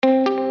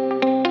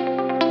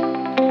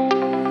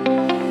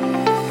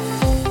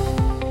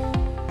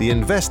the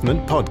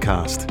Investment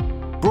Podcast,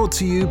 brought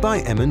to you by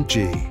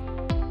M&G.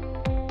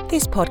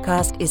 This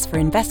podcast is for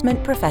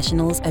investment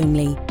professionals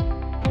only.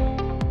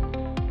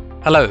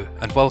 Hello,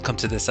 and welcome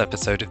to this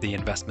episode of the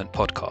Investment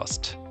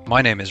Podcast.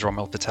 My name is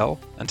Romil Patel,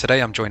 and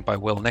today I'm joined by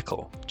Will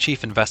Nicol,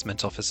 Chief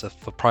Investment Officer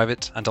for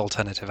Private and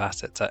Alternative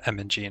Assets at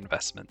M&G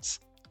Investments.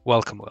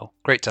 Welcome, Will.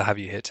 Great to have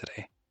you here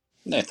today.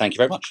 No, thank you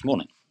very much.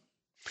 Morning.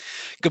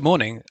 Good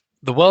morning.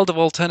 The world of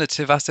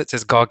alternative assets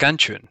is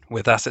gargantuan,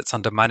 with assets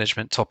under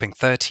management topping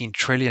 $13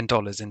 trillion in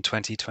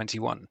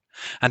 2021.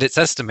 And it's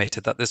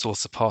estimated that this will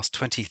surpass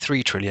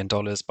 $23 trillion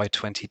by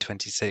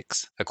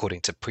 2026,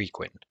 according to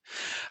Preqin.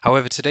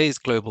 However, today's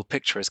global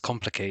picture is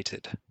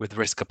complicated, with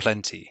risk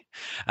aplenty.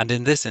 And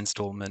in this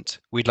installment,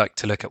 we'd like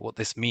to look at what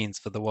this means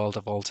for the world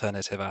of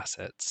alternative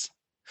assets.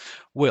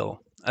 Will,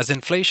 as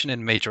inflation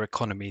in major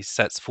economies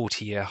sets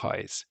 40-year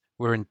highs,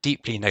 we're in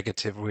deeply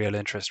negative real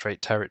interest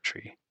rate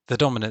territory, the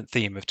dominant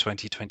theme of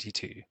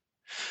 2022.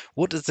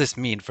 What does this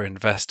mean for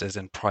investors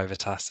in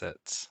private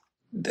assets?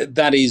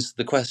 That is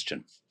the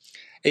question.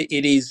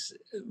 It is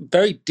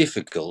very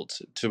difficult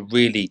to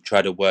really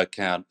try to work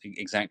out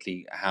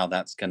exactly how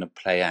that's going to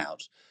play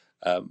out.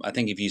 I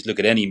think if you look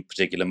at any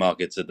particular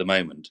markets at the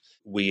moment,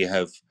 we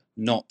have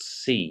not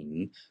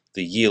seen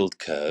the yield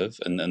curve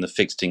and the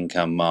fixed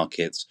income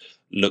markets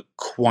look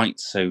quite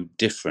so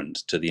different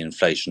to the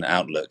inflation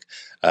outlook.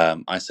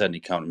 I certainly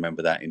can't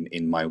remember that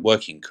in my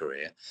working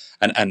career.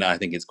 And I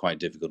think it's quite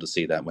difficult to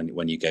see that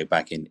when you go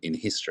back in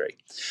history.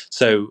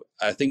 So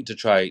I think to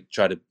try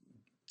to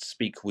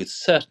speak with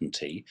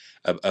certainty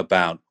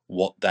about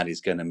what that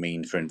is going to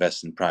mean for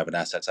investors in private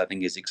assets, I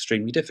think is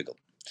extremely difficult.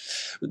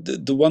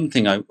 The one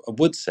thing I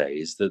would say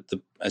is that,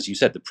 as you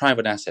said, the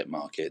private asset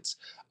markets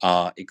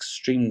are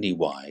extremely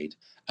wide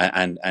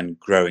and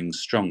growing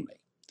strongly.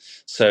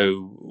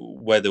 So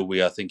whether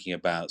we are thinking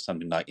about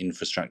something like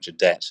infrastructure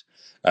debt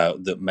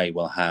that may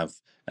well have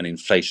an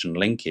inflation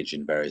linkage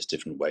in various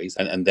different ways,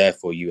 and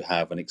therefore you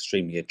have an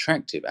extremely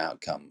attractive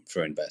outcome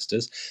for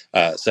investors,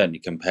 certainly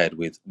compared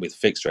with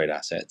fixed rate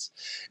assets,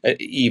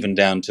 even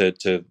down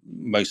to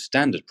most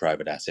standard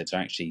private assets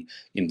are actually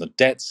in the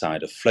debt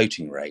side of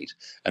floating rate,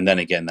 and then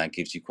again that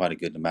gives you quite a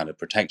good amount of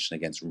protection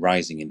against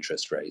rising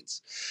interest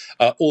rates,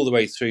 all the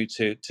way through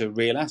to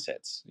real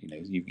assets. You know,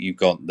 you've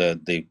got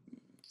the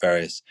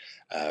various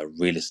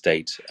real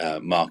estate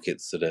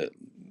markets that are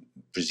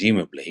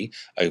presumably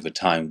over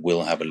time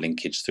will have a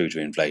linkage through to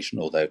inflation,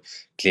 although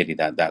clearly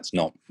that's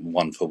not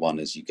one for one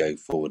as you go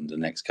forward in the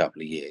next couple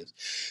of years,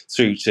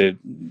 through to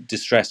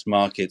distressed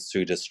markets,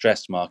 through to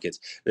stressed markets.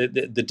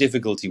 The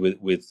difficulty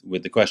with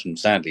the question,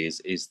 sadly,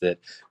 is that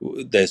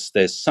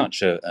there's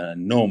such an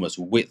enormous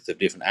width of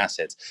different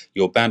assets.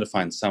 You're bound to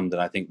find some that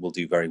I think will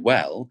do very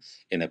well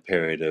in a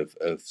period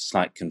of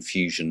slight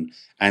confusion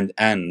and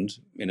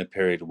in a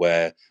period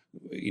where,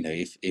 you know,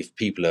 if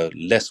people are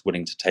less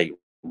willing to take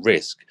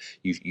risk,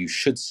 you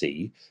should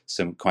see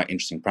some quite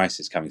interesting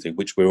prices coming through,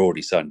 which we're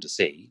already starting to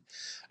see,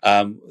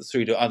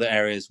 through to other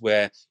areas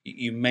where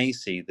you may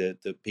see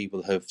that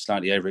people have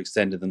slightly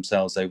overextended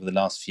themselves over the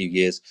last few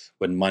years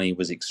when money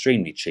was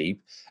extremely cheap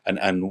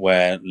and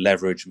where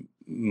leverage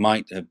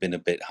might have been a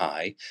bit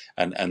high,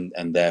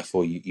 and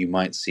therefore you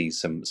might see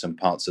some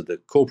parts of the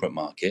corporate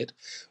market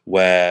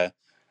where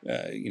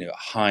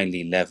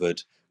highly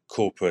levered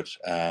corporate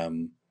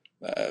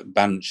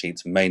balance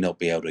sheets may not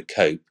be able to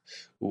cope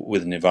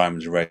with an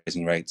environment of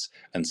raising rates,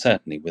 and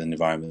certainly with an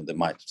environment that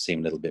might seem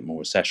a little bit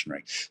more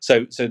recessionary.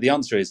 So the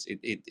answer is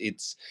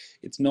it's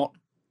not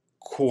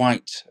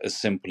quite as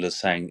simple as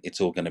saying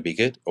it's all going to be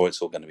good or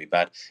it's all going to be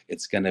bad.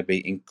 It's going to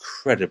be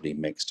incredibly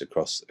mixed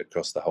across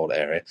the whole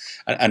area,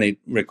 and it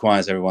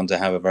requires everyone to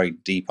have a very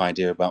deep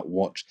idea about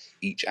what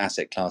each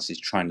asset class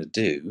is trying to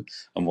do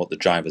and what the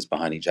drivers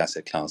behind each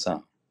asset class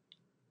are.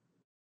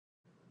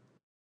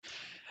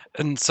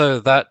 And so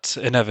that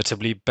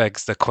inevitably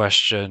begs the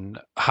question,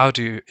 how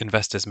do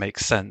investors make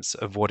sense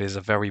of what is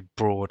a very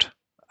broad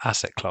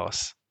asset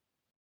class?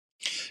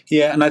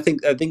 Yeah, and I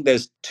think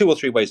there's two or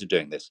three ways of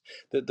doing this.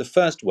 The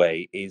first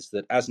way is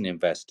that as an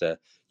investor,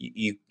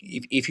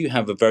 if you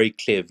have a very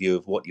clear view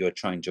of what you're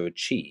trying to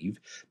achieve,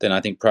 then I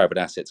think private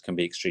assets can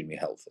be extremely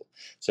helpful.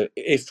 So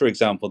if, for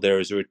example, there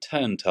is a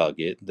return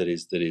target that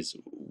is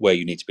where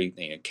you need to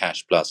be,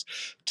 cash plus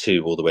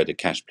 2 all the way to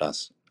cash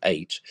plus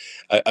 8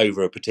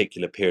 over a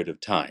particular period of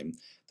time,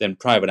 then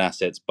private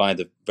assets, by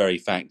the very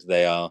fact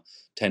they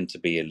tend to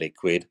be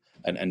illiquid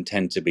and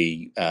tend to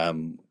be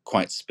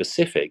quite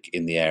specific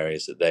in the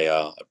areas that they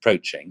are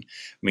approaching,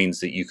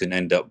 means that you can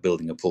end up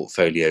building a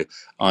portfolio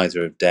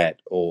either of debt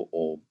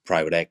or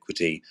private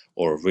equity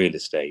or of real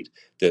estate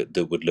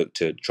that would look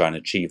to try and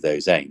achieve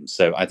those aims.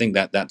 So I think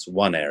that's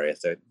one area,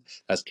 so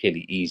that's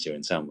clearly easier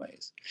in some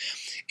ways.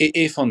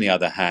 If, on the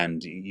other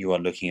hand, you are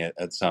looking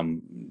at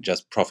some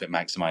just profit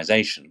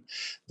maximization,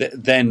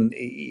 then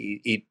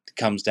it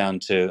comes down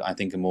to, I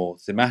think, a more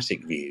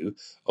thematic view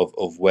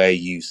of where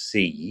you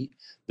see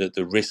that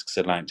the risks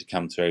are likely to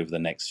come through over the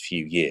next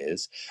few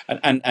years,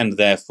 and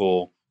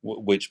therefore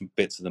which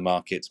bits of the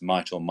markets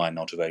might or might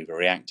not have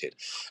overreacted.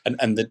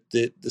 And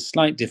the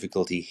slight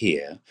difficulty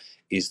here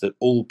is that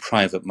all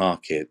private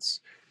markets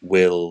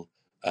will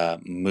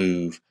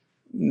move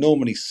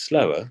normally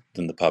slower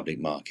than the public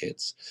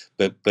markets,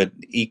 but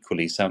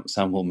equally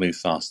some will move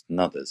faster than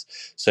others.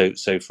 So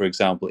for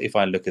example, if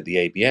I look at the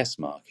ABS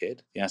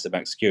market, the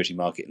asset-backed security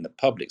market in the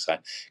public side,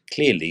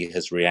 clearly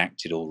has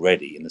reacted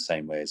already in the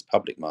same way as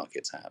public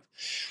markets have.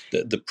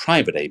 The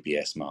private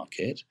ABS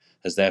market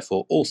has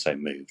therefore also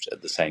moved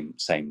at the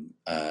same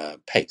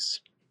pace.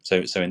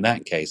 So in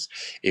that case,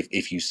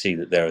 if you see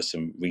that there are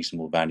some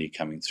reasonable value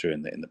coming through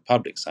in the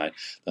public side,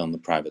 then on the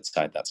private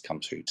side that's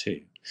come through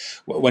too.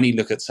 When you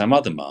look at some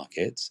other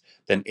markets,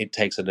 then it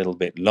takes a little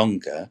bit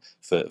longer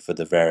for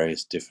the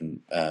various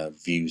different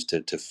views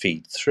to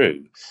feed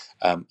through.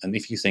 And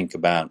if you think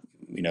about,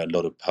 a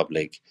lot of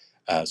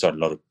a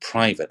lot of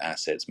private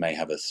assets may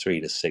have a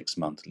 3 to 6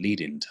 month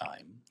lead-in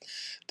time,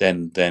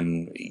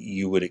 then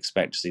you would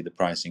expect to see the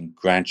pricing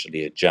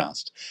gradually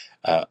adjust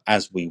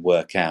as we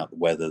work out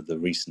whether the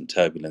recent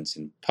turbulence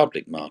in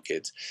public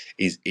markets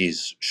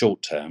is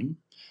short term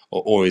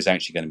or is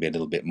actually going to be a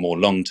little bit more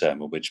long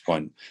term, at which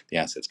point the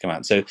assets come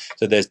out. So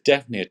there's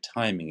definitely a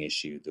timing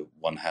issue that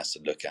one has to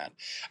look at.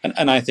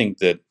 And I think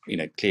that,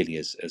 clearly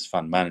as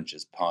fund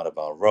managers, part of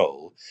our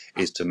role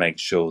is to make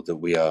sure that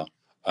we are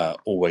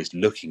always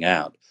looking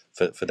out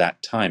for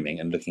that timing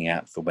and looking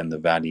out for when the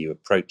value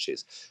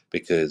approaches,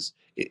 because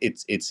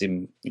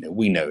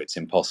we know it's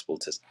impossible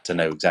to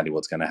know exactly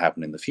what's going to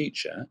happen in the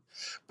future,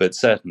 but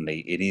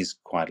certainly it is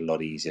quite a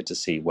lot easier to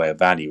see where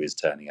value is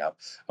turning up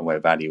and where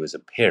value is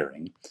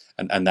appearing,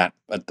 and that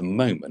at the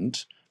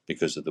moment,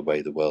 because of the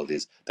way the world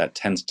is, that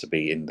tends to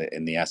be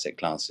in the asset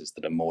classes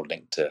that are more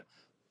linked to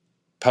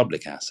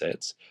public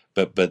assets,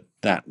 but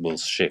that will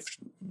shift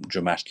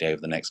dramatically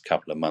over the next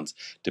couple of months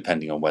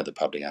depending on where the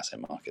public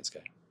asset markets go.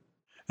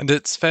 And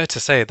it's fair to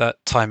say that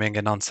timing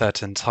in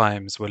uncertain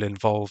times will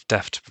involve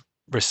deft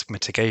risk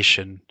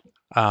mitigation.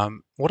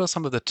 What are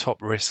some of the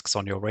top risks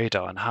on your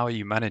radar, and how are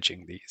you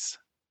managing these?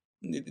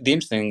 The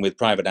interesting thing with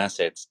private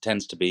assets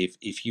tends to be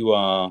if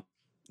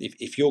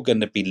you're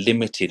going to be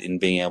limited in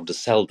being able to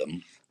sell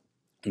them,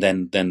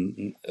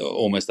 then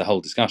almost the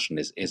whole discussion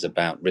is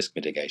about risk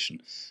mitigation,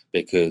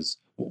 because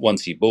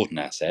once you've bought an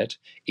asset,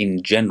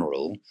 in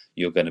general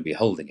you're going to be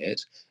holding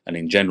it, and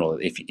in general,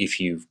 if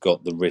you've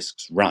got the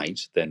risks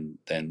right, then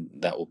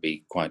that will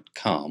be quite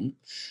calm,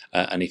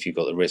 and if you've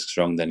got the risks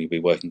wrong, then you'll be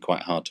working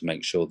quite hard to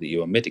make sure that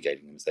you are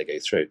mitigating them as they go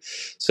through.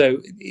 So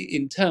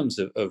in terms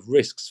of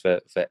risks for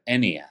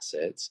any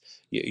assets,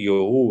 you're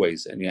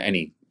always, and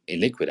any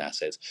illiquid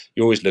assets,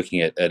 you're always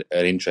looking at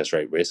interest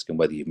rate risk and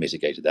whether you've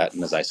mitigated that.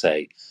 And as I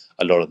say,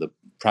 a lot of the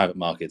private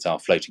markets are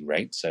floating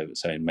rate, so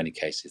in many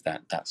cases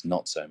that's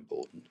not so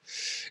important.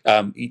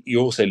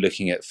 You're also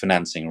looking at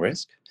financing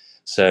risk.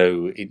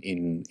 So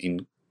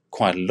in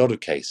quite a lot of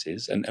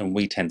cases, and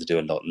we tend to do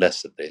a lot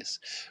less of this,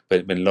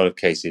 but in a lot of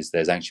cases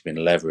there's actually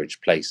been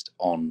leverage placed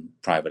on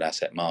private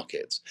asset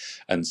markets,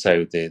 and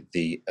so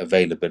the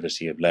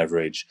availability of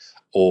leverage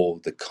or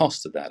the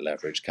cost of that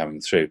leverage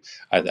coming through,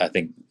 I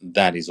think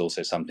that is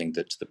also something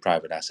that to the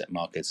private asset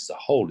markets as a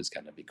whole is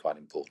going to be quite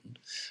important.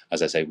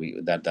 As I say,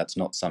 that's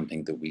not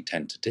something that we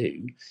tend to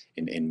do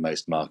in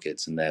most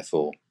markets, and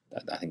therefore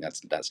I think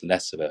that's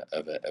less of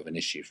an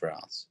issue for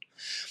us.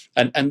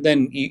 And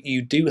then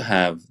you do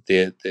have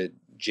the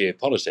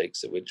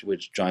geopolitics,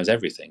 which drives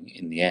everything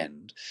in the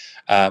end,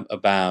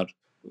 about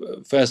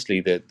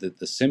firstly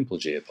the simple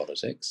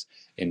geopolitics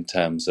in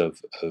terms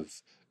of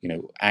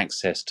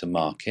access to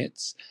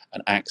markets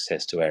and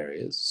access to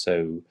areas.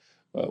 So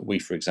we,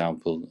 for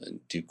example,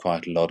 do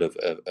quite a lot of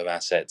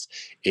assets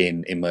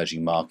in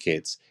emerging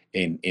markets,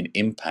 in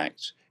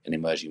impact in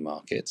emerging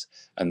markets,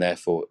 and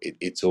therefore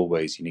it's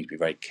always, you need to be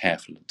very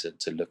careful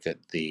to look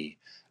at the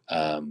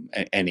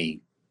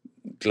any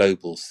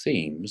global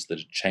themes that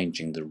are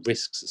changing the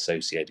risks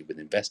associated with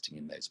investing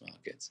in those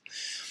markets.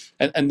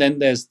 And then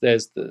there's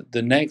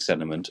the next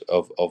element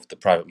of the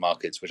private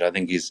markets, which I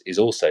think is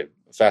also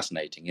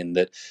fascinating, in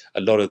that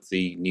a lot of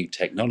the new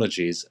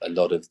technologies, a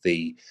lot of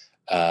the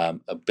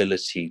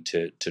ability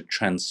to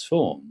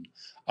transform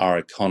our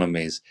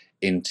economies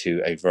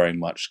into a very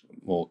much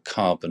more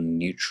carbon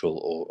neutral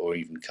or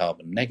even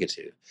carbon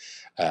negative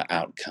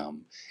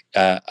outcome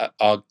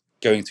are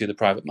going through the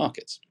private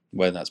markets,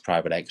 whether that's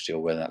private equity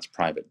or whether that's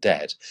private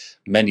debt.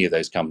 Many of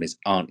those companies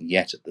aren't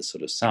yet at the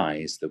sort of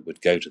size that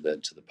would go to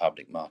the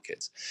public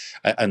markets,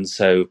 and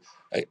so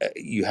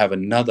you have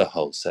another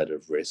whole set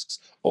of risks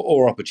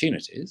or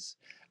opportunities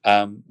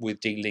with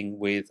dealing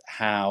with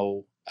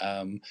how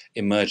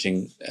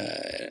emerging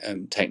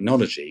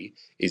technology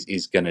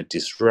is going to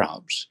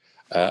disrupt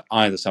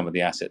either some of the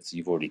assets that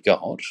you've already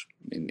got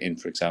in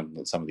for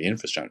example, some of the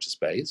infrastructure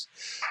space,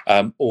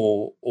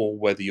 or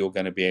whether you're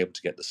going to be able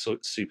to get the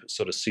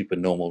super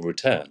normal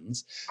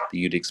returns that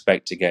you'd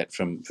expect to get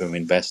from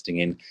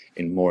investing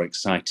in more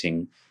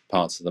exciting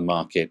parts of the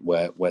market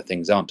where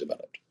things aren't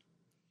developed.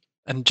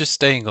 And just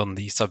staying on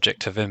the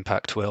subject of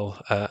impact, Will,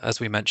 as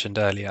we mentioned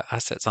earlier,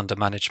 assets under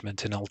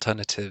management in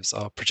alternatives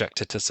are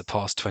projected to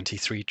surpass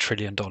 $23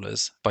 trillion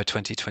by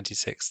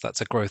 2026.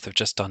 That's a growth of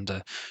just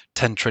under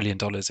 $10 trillion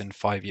in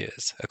 5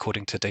 years,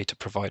 according to data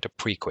provider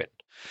Preqin.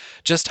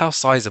 Just how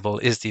sizable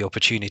is the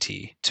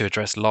opportunity to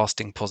address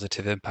lasting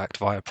positive impact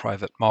via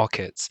private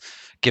markets,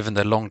 given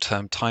the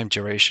long-term time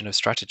duration of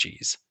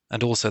strategies,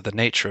 and also the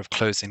nature of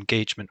close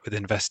engagement with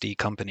investee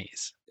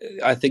companies?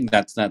 I think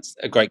that's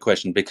a great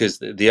question, because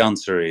the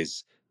answer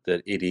is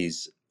that it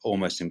is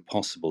almost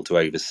impossible to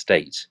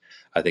overstate,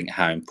 I think,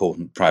 how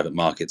important private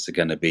markets are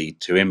going to be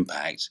to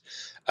impact,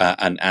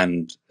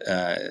 and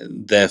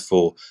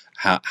therefore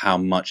how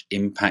much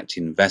impact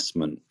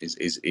investment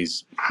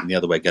is the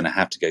other way going to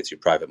have to go through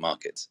private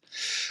markets.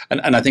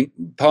 And I think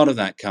part of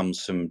that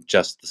comes from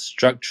just the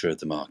structure of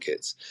the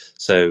markets.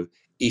 So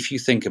if you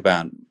think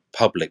about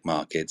public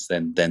markets,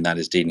 then that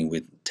is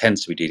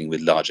tends to be dealing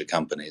with larger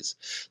companies,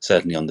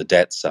 certainly on the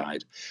debt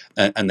side,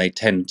 and they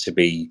tend to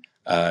be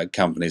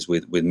companies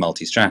with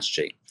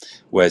multi-strategy.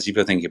 Whereas if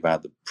you're thinking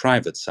about the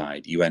private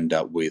side, you end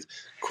up with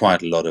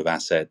quite a lot of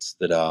assets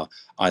that are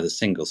either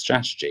single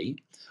strategy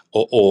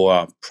or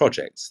are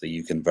projects that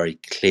you can very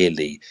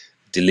clearly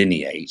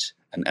delineate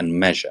and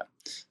measure.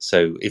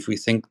 So if we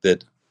think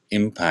that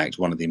impact,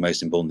 one of the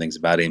most important things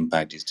about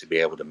impact is to be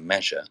able to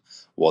measure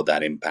what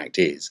that impact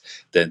is,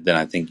 then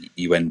I think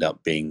you end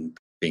up being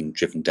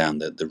driven down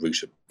the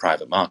route of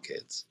private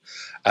markets.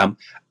 And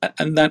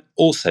that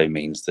also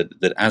means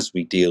that as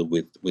we deal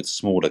with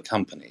smaller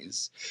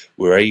companies,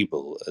 we're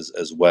able,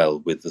 as well,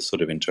 with the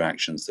sort of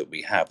interactions that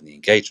we have and the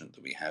engagement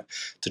that we have,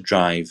 to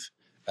drive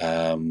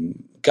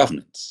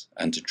governance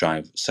and to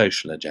drive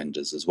social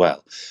agendas as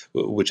well,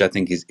 which I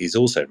think is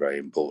also very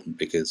important,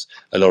 because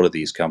a lot of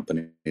these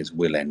companies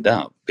will end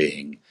up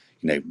being,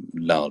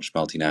 large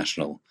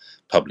multinational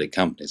public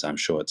companies, I'm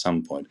sure, at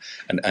some point.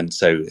 And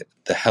so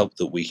the help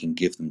that we can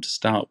give them to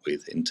start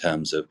with, in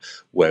terms of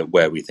where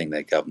we think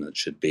their governance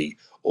should be,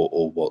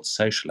 or what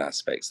social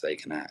aspects they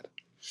can add.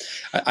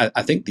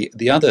 I think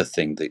the other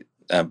thing that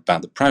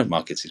about the private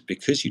markets is,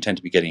 because you tend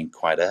to be getting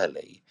quite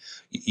early,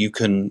 you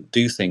can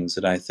do things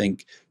that I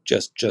think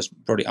just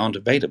probably aren't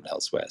available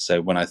elsewhere.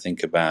 So when I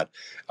think about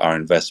our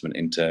investment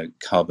into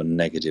carbon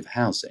negative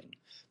housing,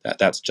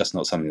 that's just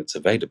not something that's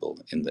available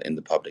in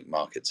the public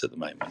markets at the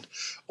moment.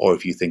 Or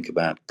if you think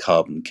about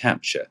carbon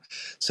capture,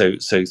 so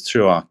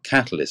through our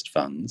catalyst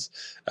funds,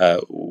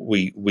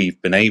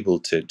 we've been able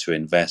to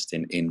invest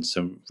in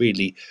some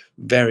really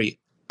very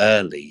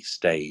early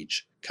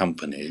stage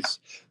companies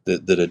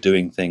that are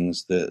doing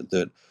things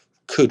that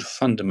could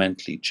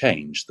fundamentally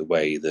change the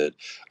way that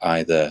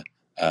either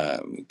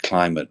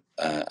climate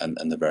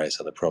and the various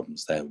other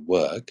problems there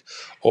work,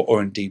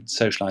 or indeed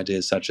social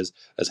ideas such as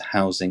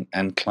housing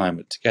and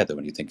climate together,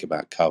 when you think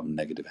about carbon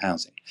negative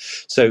housing.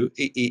 So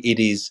it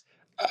is,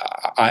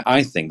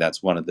 I think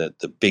that's one of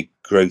the big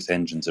growth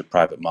engines of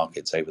private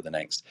markets over the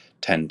next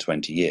 10,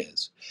 20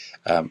 years.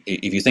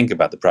 If you think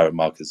about the private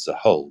markets as a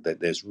whole,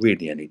 there's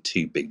really only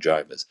two big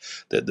drivers.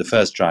 The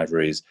first driver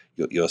is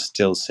you're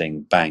still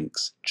seeing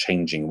banks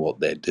changing what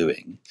they're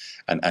doing,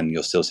 and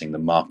you're still seeing the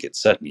market,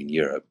 certainly in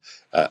Europe,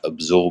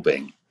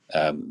 absorbing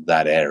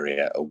that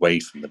area away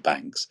from the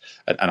banks,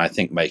 and I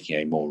think making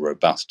a more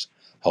robust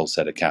whole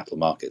set of capital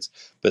markets.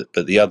 But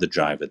the other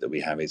driver that we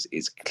have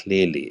is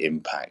clearly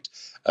impact,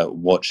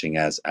 watching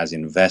as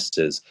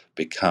investors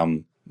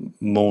become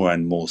more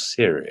and more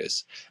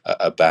serious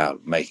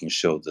about making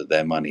sure that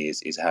their money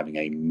is having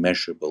a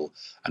measurable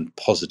and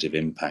positive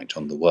impact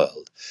on the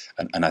world.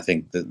 And I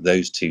think that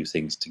those two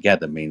things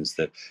together means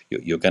that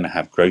you're going to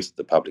have growth of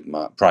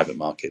the private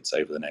markets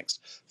over the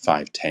next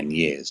 5-10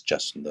 years,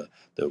 just from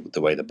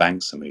the way the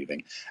banks are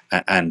moving.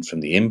 And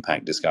from the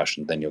impact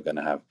discussion, then you're going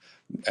to have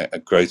a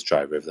growth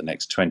driver over the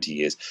next 20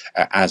 years,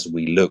 as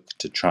we look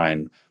to try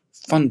and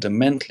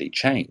fundamentally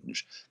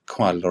change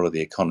quite a lot of the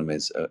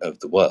economies of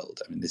the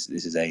world. I mean, this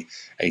is a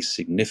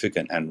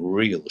significant and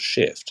real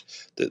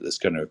shift that's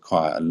going to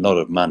require a lot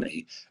of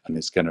money, and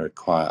it's going to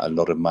require a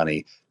lot of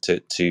money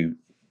to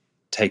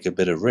take a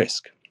bit of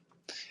risk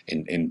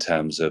in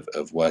terms of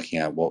working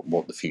out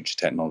what the future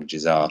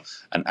technologies are,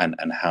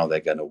 and how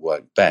they're going to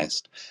work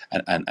best,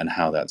 and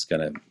how that's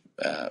going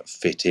to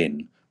fit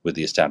in with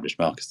the established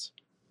markets.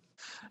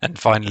 And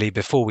finally,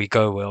 before we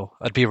go, Will,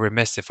 I'd be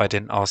remiss if I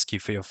didn't ask you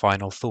for your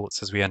final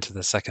thoughts as we enter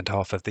the second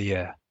half of the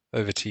year.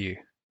 Over to you.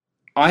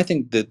 I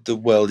think that the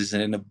world is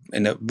in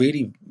a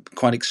really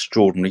quite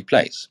extraordinary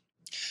place.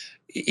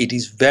 It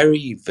is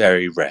very,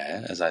 very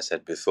rare, as I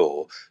said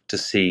before, to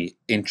see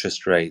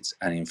interest rates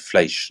and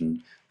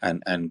inflation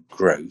and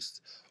growth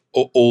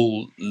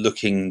all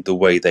looking the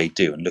way they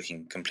do, and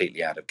looking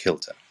completely out of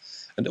kilter.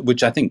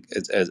 Which I think,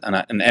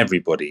 and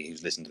everybody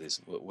who's listened to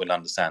this will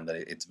understand, that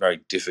it's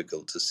very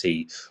difficult to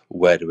see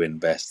where to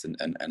invest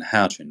and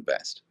how to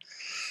invest.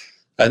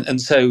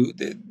 And so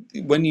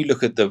when you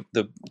look at the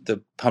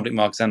public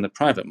markets and the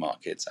private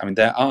markets, I mean,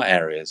 there are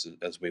areas,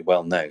 as we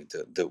well know,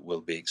 that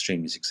will be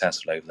extremely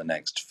successful over the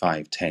next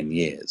 5-10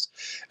 years.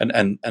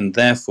 And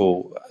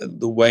therefore,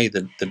 the way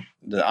that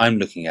I'm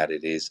looking at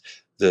it is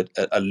that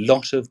a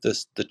lot of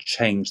the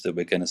change that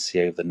we're going to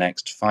see over the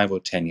next 5 or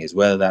 10 years,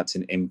 whether that's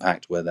in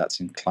impact, whether that's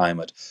in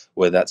climate,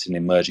 whether that's in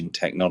emerging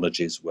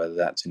technologies, whether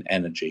that's in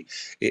energy,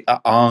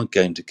 are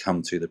going to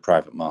come through the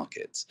private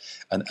markets.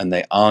 And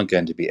they are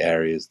going to be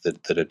areas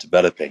that are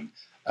developing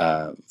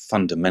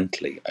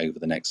fundamentally over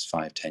the next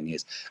 5-10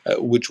 years,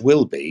 which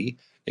will be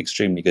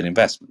extremely good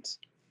investments.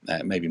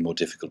 It may be more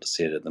difficult to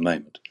see it at the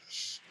moment.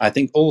 I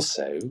think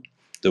also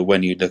that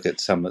when you look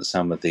at some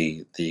of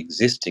the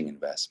existing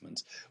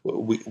investments,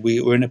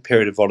 we're in a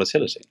period of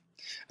volatility,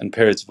 and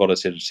periods of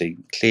volatility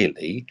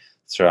clearly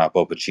throw up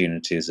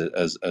opportunities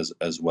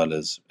as well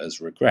as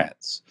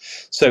regrets.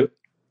 So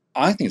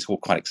I think it's all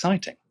quite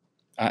exciting.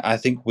 I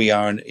think we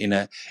are in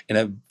a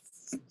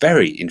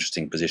very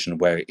interesting position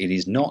where it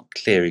is not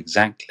clear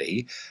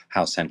exactly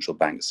how central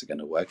banks are going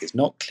to work. It's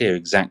not clear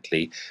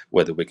exactly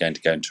whether we're going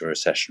to go into a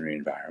recessionary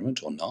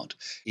environment or not.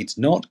 It's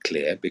not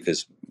clear,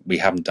 because we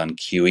haven't done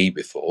QE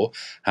before,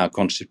 how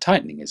quantitative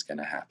tightening is going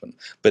to happen.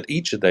 But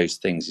each of those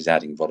things is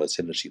adding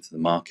volatility to the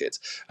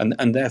markets,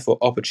 and therefore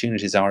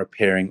opportunities are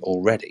appearing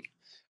already.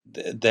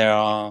 There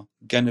are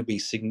going to be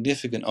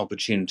significant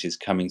opportunities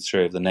coming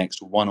through over the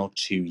next 1 or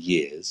 2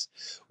 years,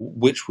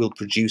 which will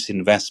produce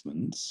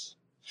investments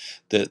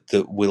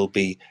that will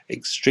be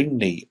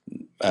extremely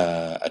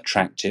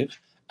attractive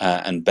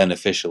and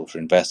beneficial for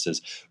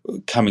investors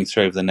coming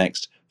through over the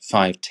next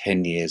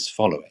 5-10 years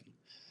following.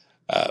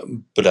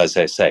 But as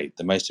I say,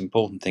 the most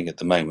important thing at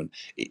the moment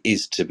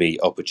is to be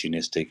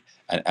opportunistic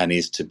and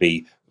is to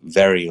be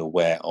very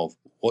aware of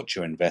what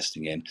you're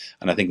investing in.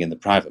 And I think in the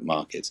private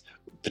markets,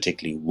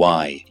 particularly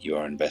why you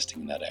are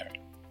investing in that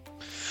area.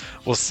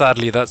 Well,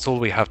 sadly, that's all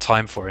we have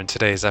time for in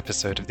today's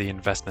episode of the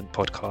Investment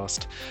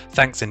Podcast.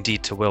 Thanks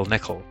indeed to Will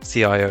Nicol,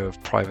 CIO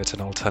of Private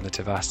and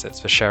Alternative Assets,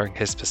 for sharing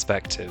his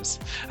perspectives,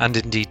 and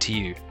indeed to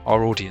you,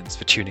 our audience,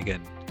 for tuning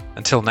in.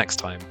 Until next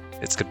time,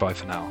 it's goodbye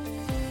for now.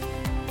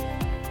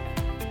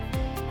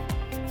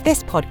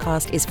 This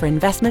podcast is for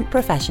investment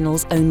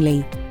professionals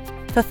only.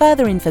 For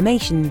further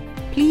information,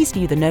 please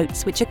view the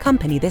notes which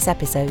accompany this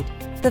episode.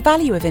 The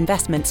value of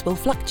investments will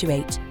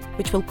fluctuate,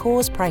 which will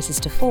cause prices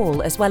to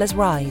fall as well as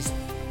rise,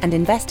 and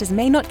investors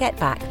may not get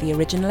back the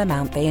original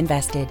amount they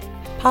invested.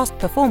 Past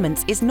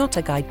performance is not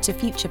a guide to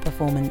future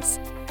performance.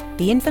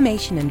 The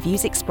information and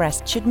views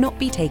expressed should not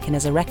be taken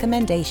as a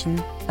recommendation,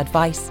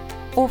 advice,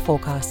 or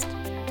forecast.